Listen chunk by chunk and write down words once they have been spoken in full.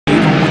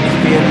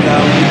feel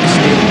low, you can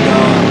still go.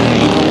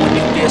 Even when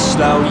you feel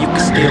slow, you can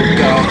still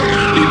go.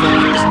 Even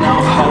when there's no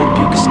hope,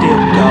 you can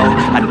still go.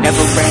 I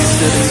never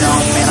answer to no,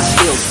 man, I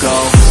still go.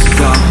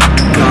 Go,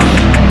 go,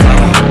 go,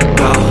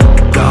 go,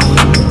 go,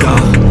 go,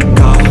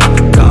 go,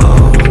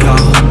 go,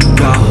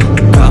 go,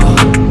 go,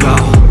 go,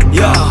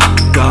 yeah,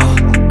 go,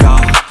 go,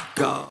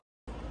 go.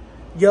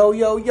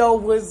 Yo,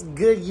 what's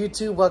good,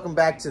 YouTube? Welcome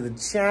back to the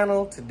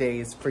channel. Today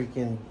is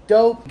freaking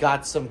dope.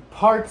 Got some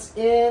parts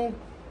in,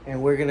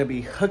 and we're gonna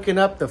be hooking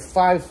up the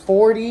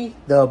 540,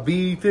 the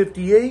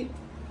B58.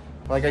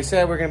 Like I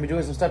said, we're gonna be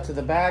doing some stuff to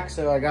the back.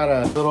 So I got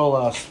a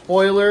little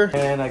spoiler,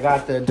 and I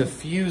got the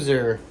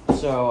diffuser.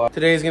 So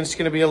today is just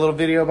gonna be a little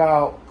video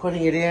about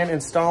putting it in,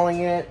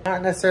 installing it.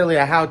 Not necessarily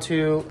a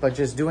how-to, but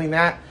just doing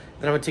that.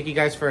 Then I'm gonna take you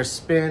guys for a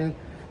spin.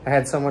 I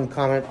had someone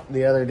comment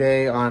the other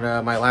day on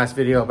my last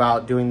video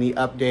about doing the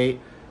update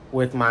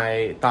with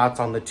my thoughts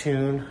on the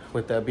tune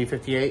with the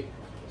B58.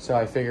 So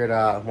I figured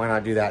why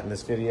not do that in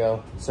this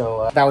video.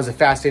 So that was a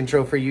fast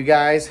intro for you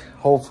guys.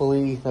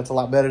 Hopefully that's a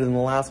lot better than the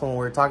last one where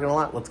we were talking a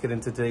lot. Let's get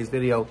into today's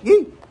video.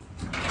 Yee!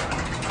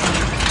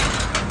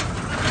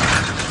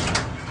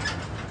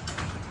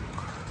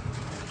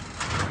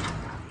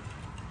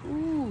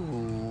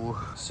 Ooh,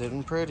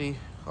 sitting pretty.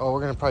 Oh,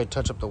 we're gonna probably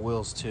touch up the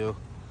wheels too.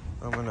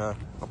 I'll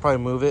probably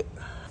move it.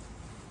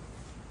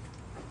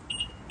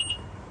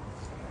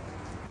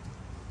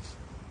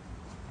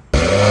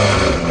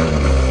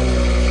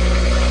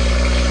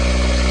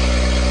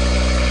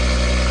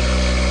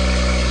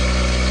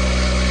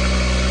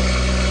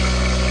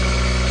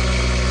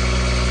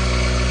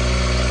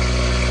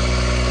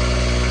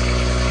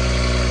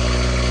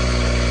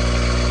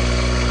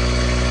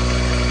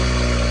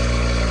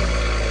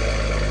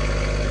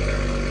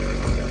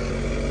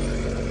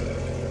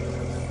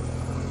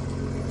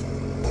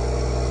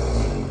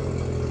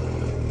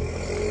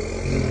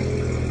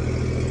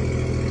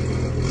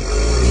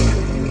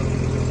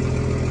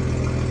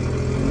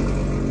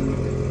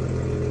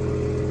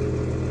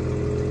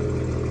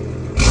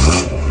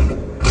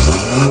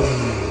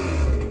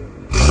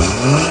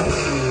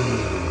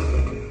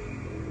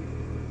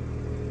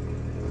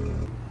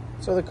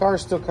 So the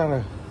car's still kind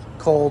of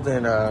cold,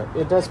 and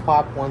it does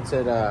pop once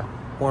it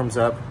warms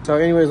up. So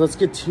anyways, let's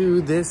get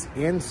to this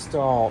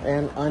install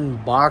and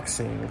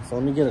unboxing. So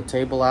let me get a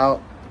table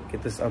out,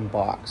 get this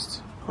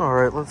unboxed. All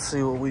right, let's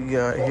see what we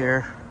got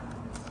here.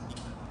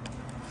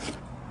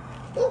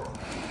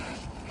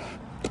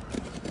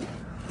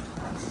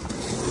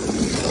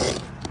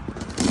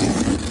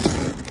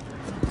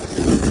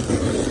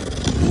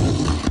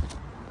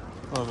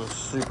 That was a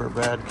super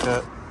bad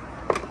cut.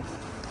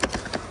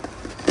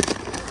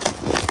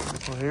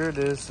 Well, here it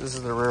is. This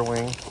is the rear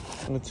wing,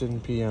 and it's in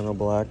piano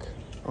black.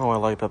 Oh, I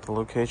like that the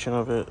location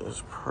of it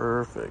is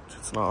perfect.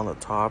 It's not on the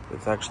top.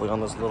 It's actually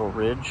on this little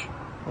ridge.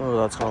 Oh,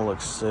 that's gonna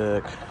look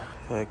sick.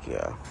 Heck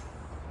yeah.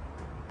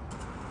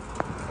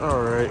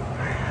 All right,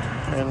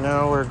 and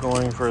now we're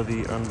going for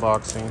the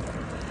unboxing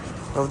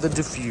of the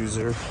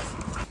diffuser.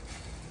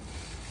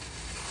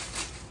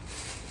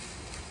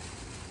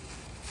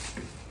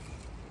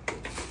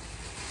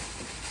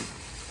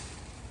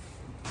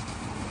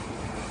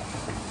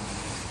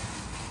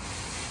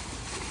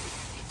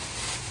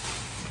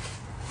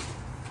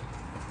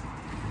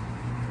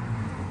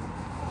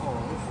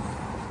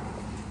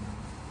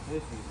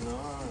 This is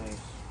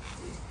nice.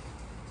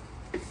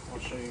 I'll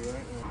show you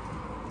right now.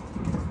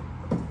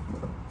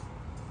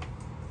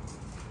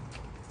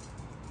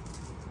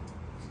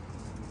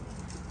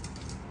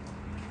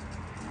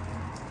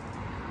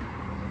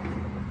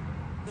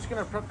 Just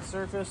gonna prep the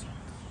surface.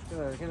 Just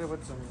gonna hit it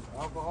with some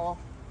alcohol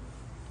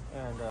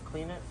and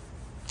clean it.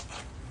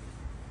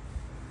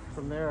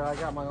 From there, I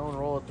got my own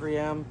roll of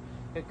 3M.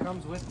 It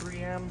comes with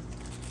 3M,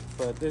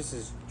 but this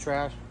is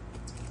trash.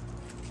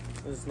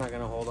 This is not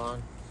gonna hold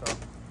on, so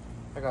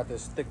I got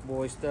this thick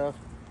boy stuff,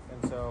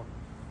 and so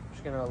I'm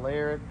just gonna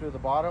layer it through the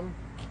bottom.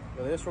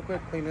 Do this real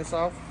quick, clean this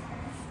off,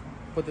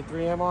 put the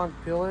 3M on,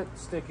 peel it,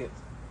 stick it.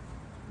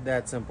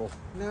 That simple.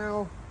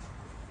 Now,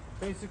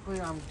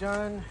 basically I'm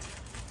done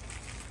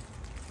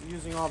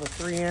using all the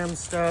 3M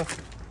stuff.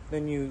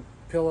 Then you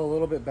peel a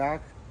little bit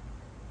back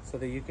so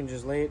that you can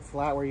just lay it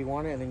flat where you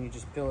want it, and then you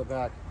just peel it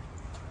back.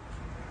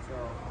 So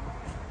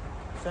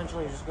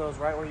essentially it just goes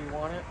right where you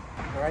want it.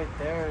 Right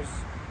there is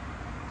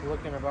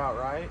looking about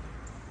right.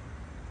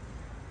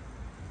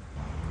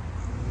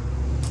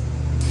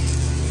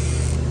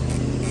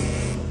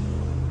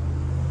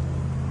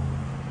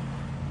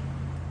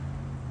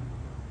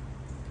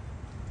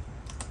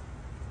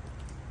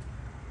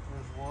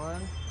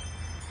 One.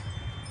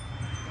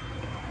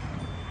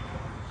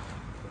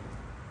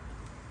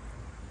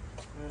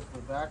 There's the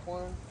back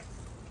one,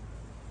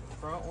 the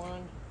front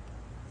one,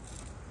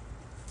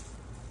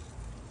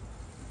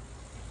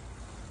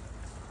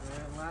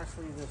 and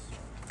lastly this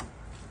one.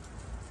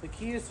 The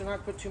key is to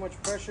not put too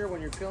much pressure when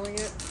you're peeling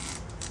it,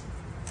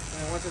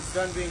 and once it's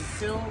done being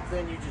filled,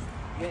 then you just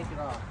yank it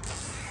off.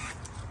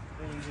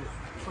 Then you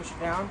just push it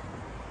down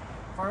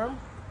firm.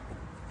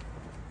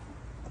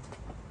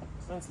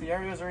 Since the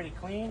area is already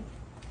clean,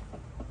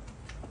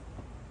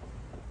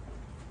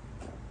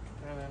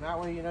 And that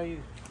way, you know, you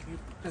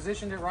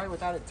positioned it right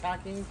without it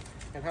tacking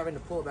and having to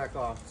pull it back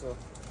off. So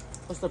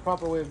that's the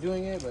proper way of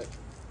doing it, but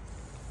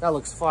that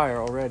looks fire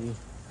already.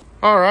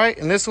 All right,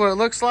 and this is what it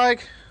looks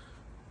like.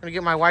 I'm gonna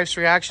get my wife's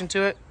reaction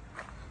to it.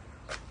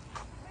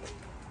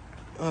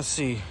 Let's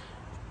see.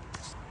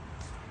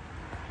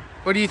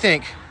 What do you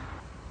think?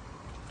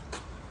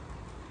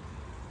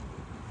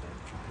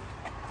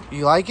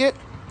 You like it?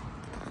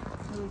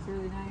 It looks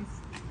really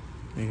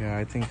nice. Yeah,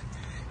 I think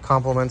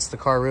complements the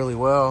car really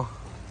well.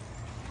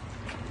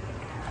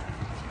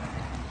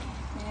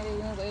 Yeah, it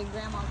looks like a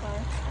grandma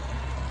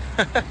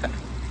car.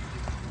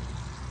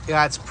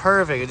 Yeah, it's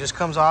perfect. It just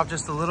comes off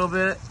just a little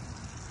bit.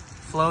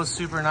 Flows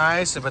super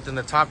nice, but then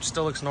the top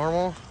still looks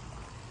normal.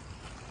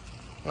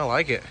 I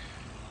like it.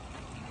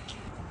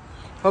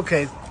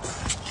 Okay,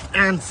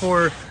 and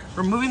for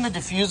removing the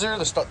diffuser,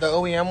 the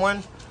OEM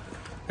one,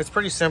 it's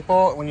pretty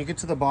simple. When you get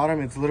to the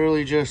bottom, it's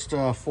literally just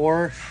 4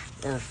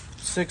 or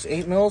 6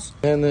 8 mils,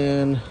 and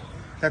then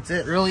that's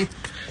it really.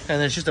 And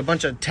there's just a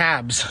bunch of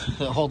tabs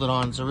that hold it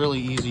on. So really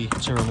easy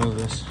to remove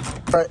this.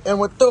 All right, and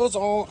with those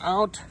all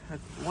out, I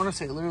want to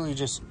say it literally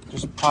just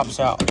pops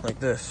out like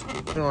this.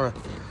 You don't want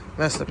to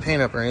mess the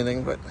paint up or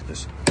anything, but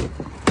just.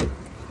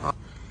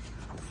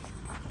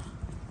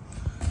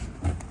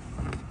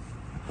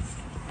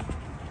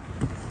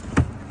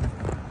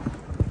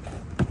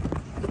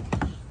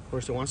 Of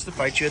course, it wants to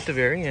fight you at the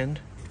very end.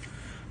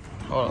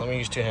 Hold on, let me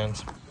use 2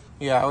 hands.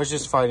 Yeah, it was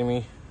just fighting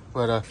me.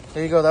 But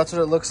there you go. That's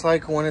what it looks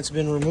like when it's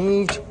been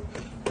removed.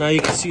 Now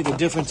you can see the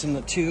difference in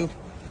the two.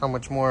 How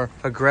much more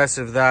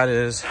aggressive that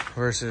is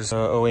versus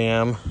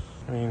OEM.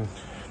 I mean,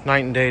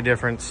 night and day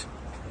difference.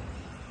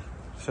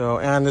 So,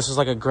 and this is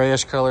like a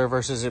grayish color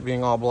versus it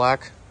being all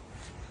black.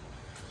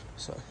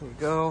 So here we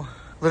go.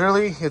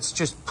 Literally, it's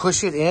just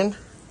push it in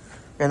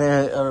and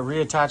then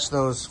reattach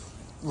those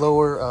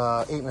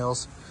lower 8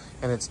 mils.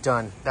 And it's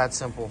done. That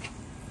simple.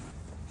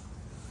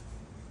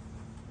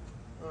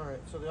 All right,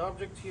 so the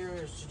object here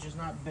is to just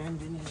not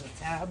bend any of the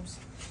tabs,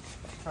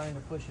 trying to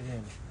push it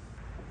in.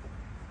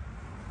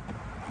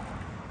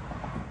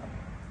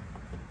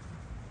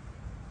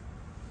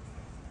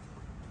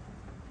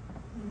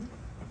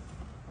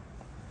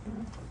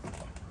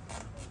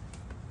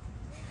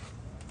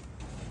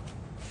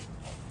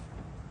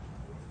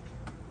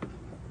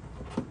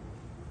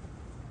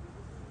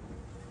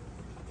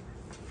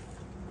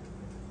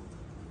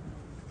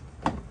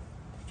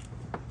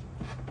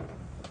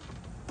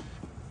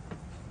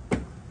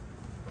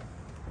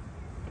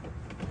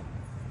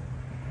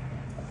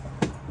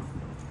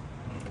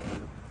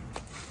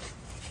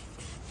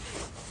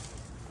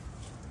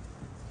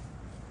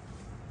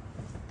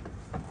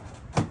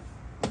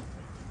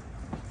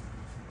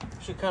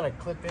 Should kind of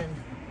clip in.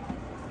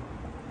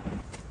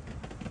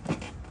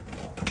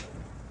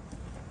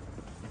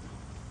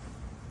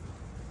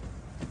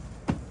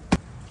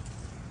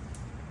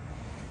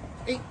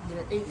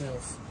 They're 8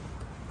 mils.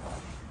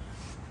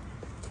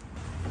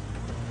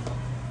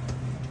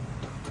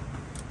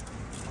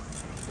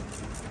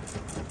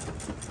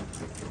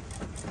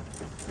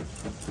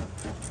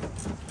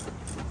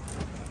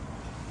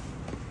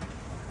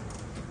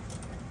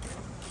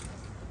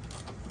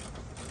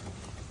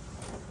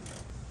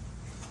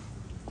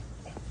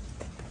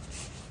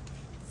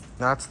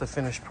 That's the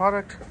finished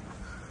product.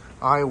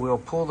 I will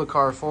pull the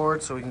car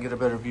forward so we can get a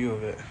better view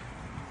of it.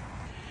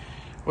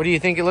 What do you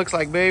think it looks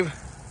like, babe?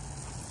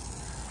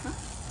 Huh?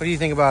 What do you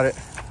think about it?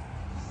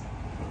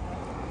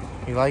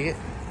 You like it?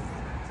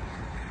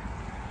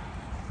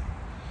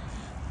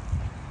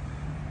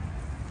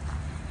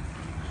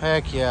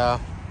 Heck yeah.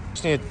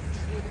 Just need.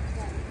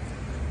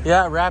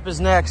 Yeah, wrap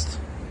is next.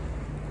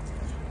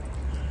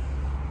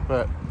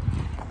 But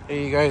there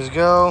you guys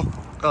go.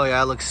 Oh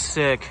yeah, it looks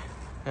sick.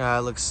 Yeah,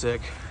 it looks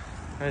sick.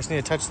 I just need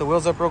to touch the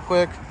wheels up real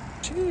quick.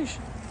 Sheesh.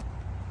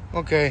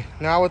 Okay,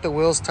 now with the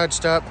wheels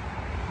touched up,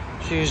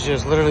 she's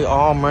just literally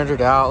all murdered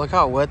out. Look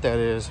how wet that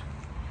is.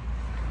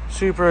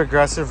 Super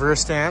aggressive rear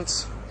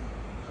stance.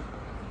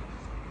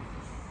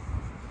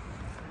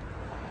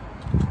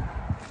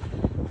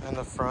 And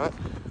the front.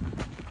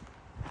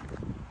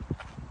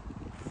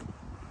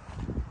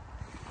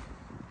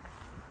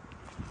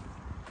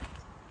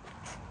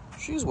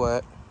 She's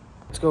wet.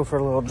 Let's go for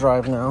a little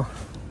drive now.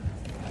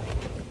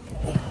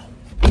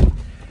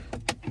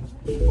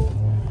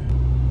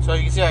 So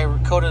you can see I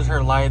coated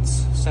her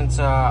lights since,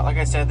 like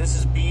I said, this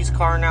is B's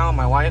car now,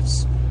 my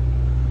wife's.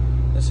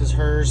 This is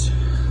hers.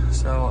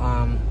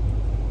 So,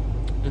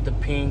 did the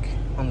pink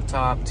on the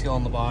top, teal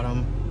on the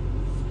bottom.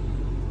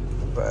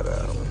 But,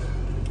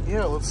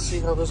 yeah, let's see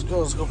how this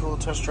goes. Let's go for a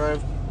little test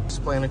drive,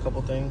 explain a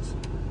couple things.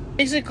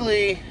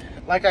 Basically,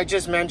 like I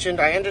just mentioned,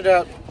 I ended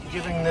up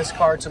giving this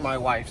car to my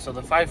wife. So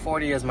the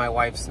 540 is my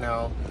wife's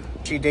now.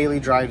 She daily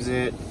drives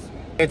it.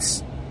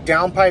 It's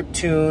downpipe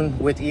tune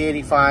with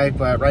E85,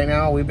 but right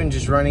now we've been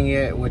just running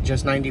it with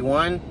just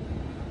 91.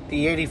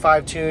 The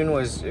E85 tune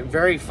was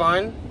very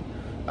fun,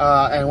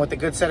 and with a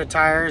good set of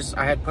tires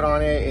I had put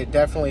on it, it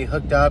definitely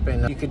hooked up,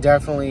 and you could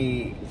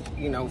definitely,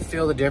 you know,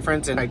 feel the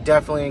difference. And I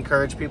definitely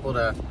encourage people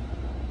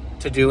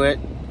to do it.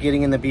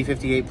 getting in the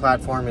B58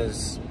 platform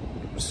is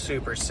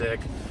super sick.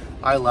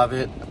 I love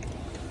it.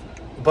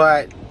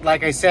 But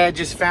like I said,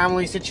 just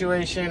family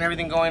situation,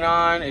 everything going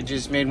on, it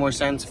just made more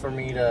sense for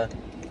me to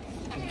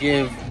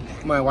give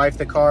my wife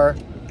the car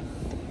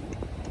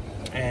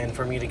and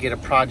for me to get a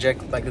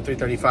project like the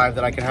 335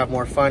 that I could have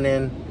more fun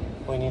in.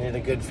 We needed a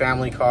good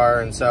family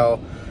car, and so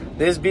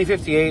this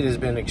B58 has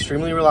been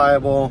extremely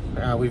reliable.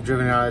 We've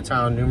driven it out of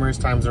town numerous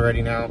times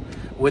already now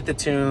with the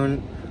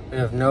tune. We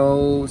have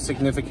no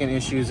significant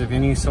issues of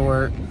any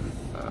sort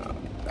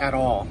at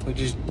all. We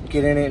just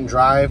get in it and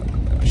drive.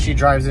 She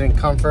drives it in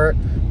comfort.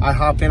 I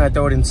hop in, I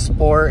throw it in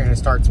sport, and it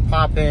starts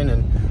popping,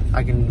 and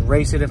I can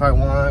race it if I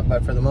want,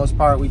 but for the most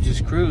part, we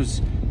just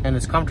cruise, and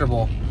it's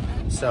comfortable.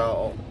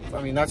 So,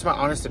 I mean, that's my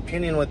honest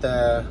opinion with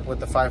the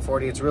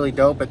 540. It's really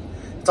dope, but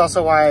it's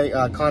also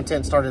why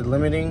content started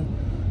limiting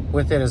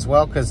with it as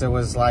well, because it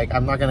was like,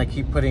 I'm not gonna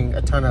keep putting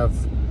a ton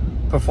of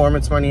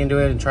performance money into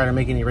it and try to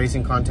make any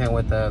racing content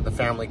with the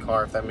family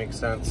car, if that makes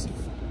sense.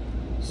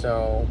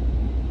 So,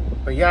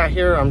 but yeah,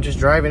 here I'm just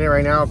driving it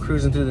right now,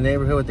 cruising through the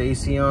neighborhood with the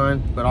AC on,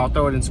 but I'll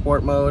throw it in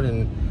sport mode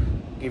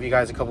and give you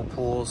guys a couple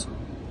pulls.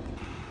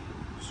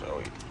 So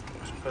we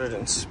just put it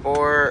in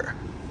sport.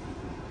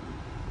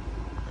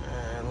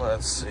 And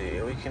let's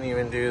see, we can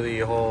even do the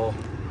whole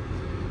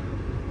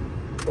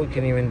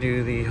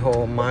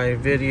my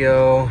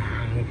video.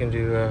 We can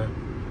do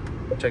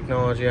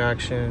technology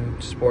action,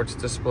 sports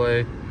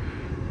display.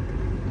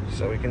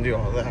 So we can do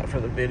all that for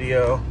the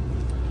video.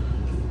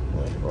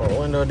 Roll the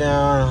window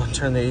down,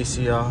 turn the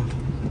AC off.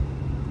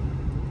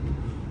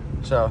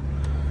 So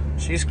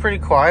she's pretty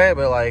quiet,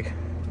 but like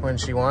when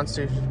she wants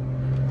to,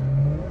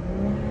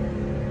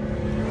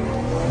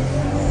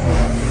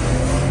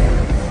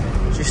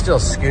 she still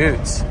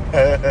scoots.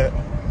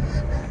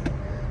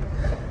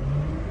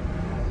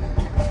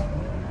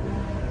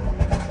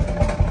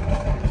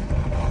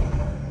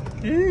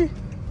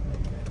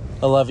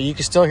 I love it. You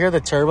can still hear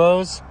the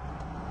turbos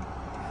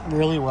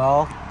really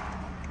well.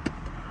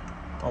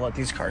 I'll let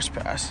these cars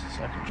pass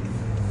so I can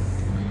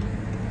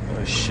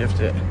really shift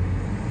it.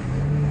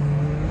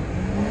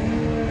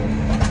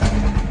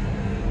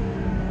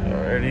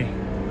 Alrighty.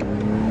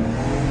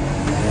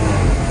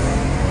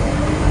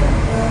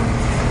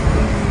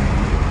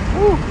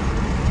 Woo.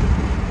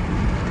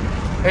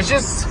 It's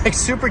just like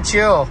super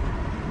chill.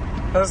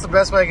 That's the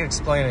best way I can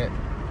explain it.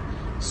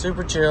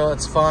 Super chill,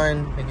 it's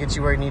fun, it gets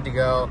you where you need to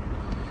go.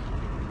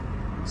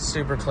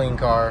 Super clean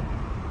car.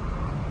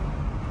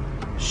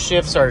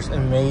 Shifts are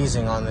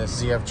amazing on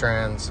this ZF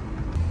Trans.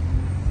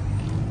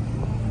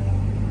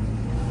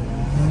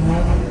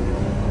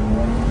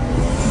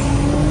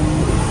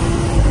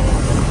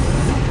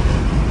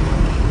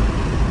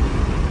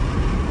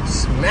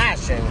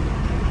 Smashing.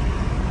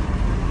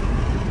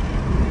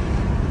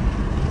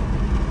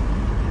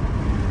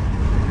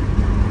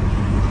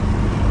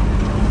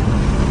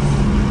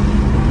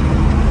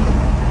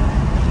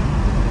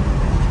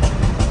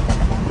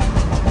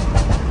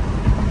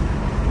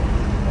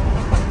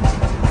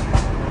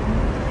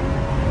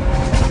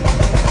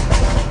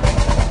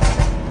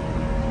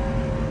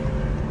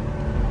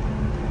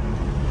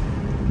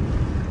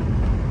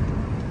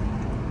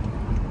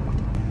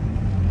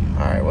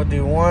 We'll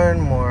do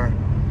one more.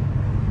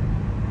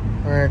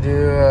 We're gonna do,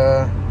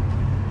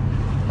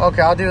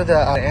 okay, I'll do the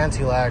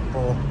anti-lag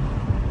pull.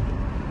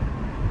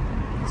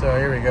 So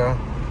here we go.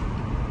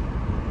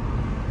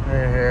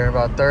 We're here,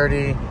 about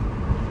 30,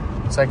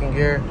 second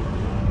gear.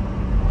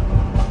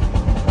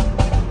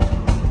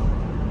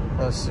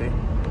 Let's see.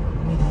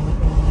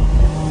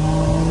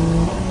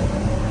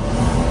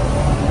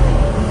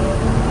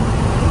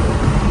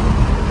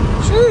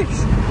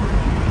 Sheesh.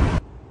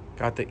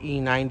 Got the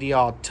E90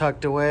 all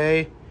tucked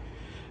away.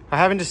 I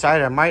haven't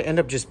decided. I might end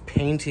up just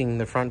painting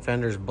the front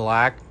fenders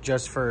black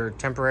just for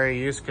temporary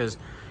use, because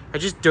I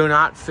just do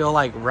not feel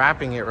like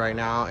wrapping it right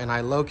now. And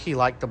I low-key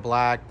like the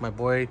black. My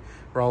boy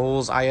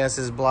Raul's IS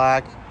is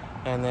black,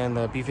 and then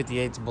the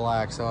B58's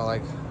black. So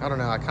like, I don't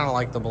know, I kind of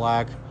like the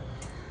black.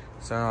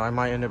 So I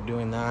might end up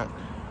doing that.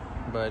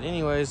 But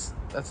anyways,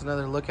 that's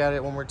another look at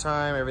it one more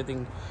time.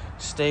 Everything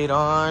stayed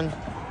on.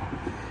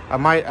 I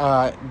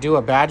might do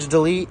a badge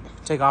delete,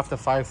 take off the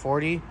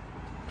 540.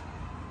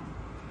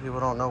 People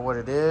don't know what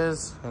it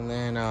is. And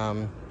then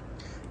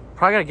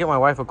probably gotta get my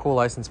wife a cool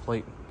license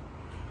plate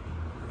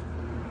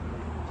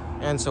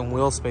and some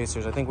wheel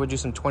spacers. I think we'll do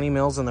some 20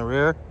 mils in the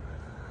rear,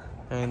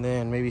 and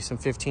then maybe some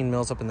 15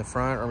 mils up in the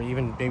front, or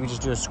even maybe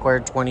just do a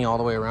squared 20 all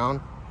the way around,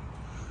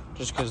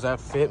 just because that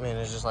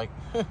fitment is just like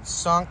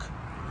sunk.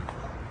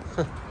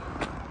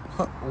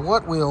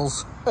 What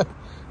wheels?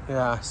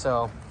 Yeah,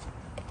 so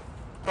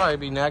probably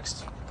be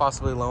next,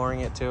 possibly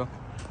lowering it too.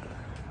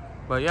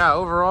 But yeah,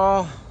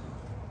 overall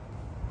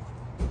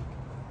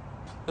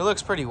it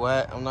looks pretty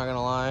wet, I'm not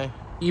gonna lie.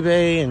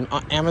 eBay and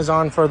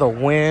Amazon for the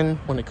win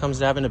when it comes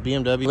to having a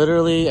BMW.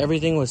 Literally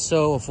everything was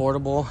so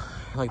affordable.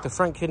 Like the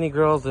front kidney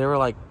grills, they were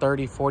like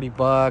 30, 40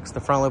 bucks.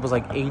 The front lip was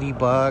like 80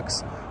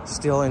 bucks,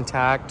 still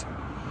intact.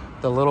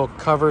 The little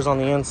covers on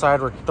the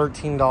inside were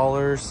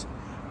 $13.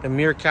 The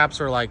mirror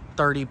caps were like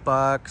 30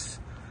 bucks.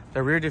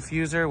 The rear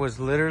diffuser was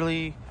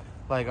literally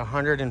like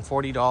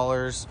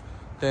 $140.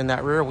 Then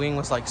that rear wing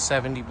was like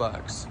 70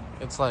 bucks.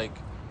 It's like,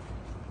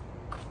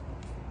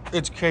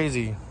 it's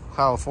crazy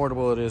how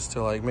affordable it is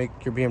to like make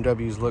your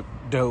BMWs look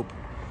dope.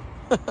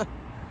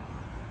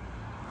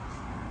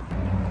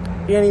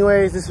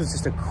 Anyways, this was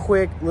just a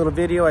quick little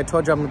video. I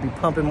told you I'm gonna be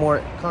pumping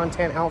more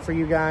content out for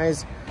you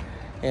guys.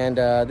 And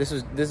this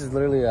is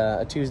literally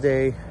a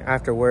Tuesday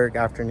after work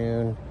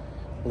afternoon,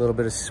 a little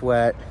bit of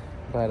sweat,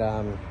 but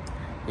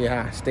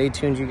yeah, stay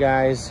tuned, you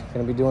guys.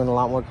 Gonna be doing a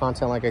lot more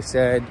content, like I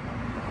said.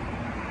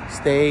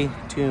 Stay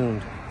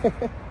tuned.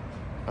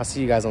 I'll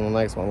see you guys on the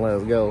next one.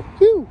 Let's go.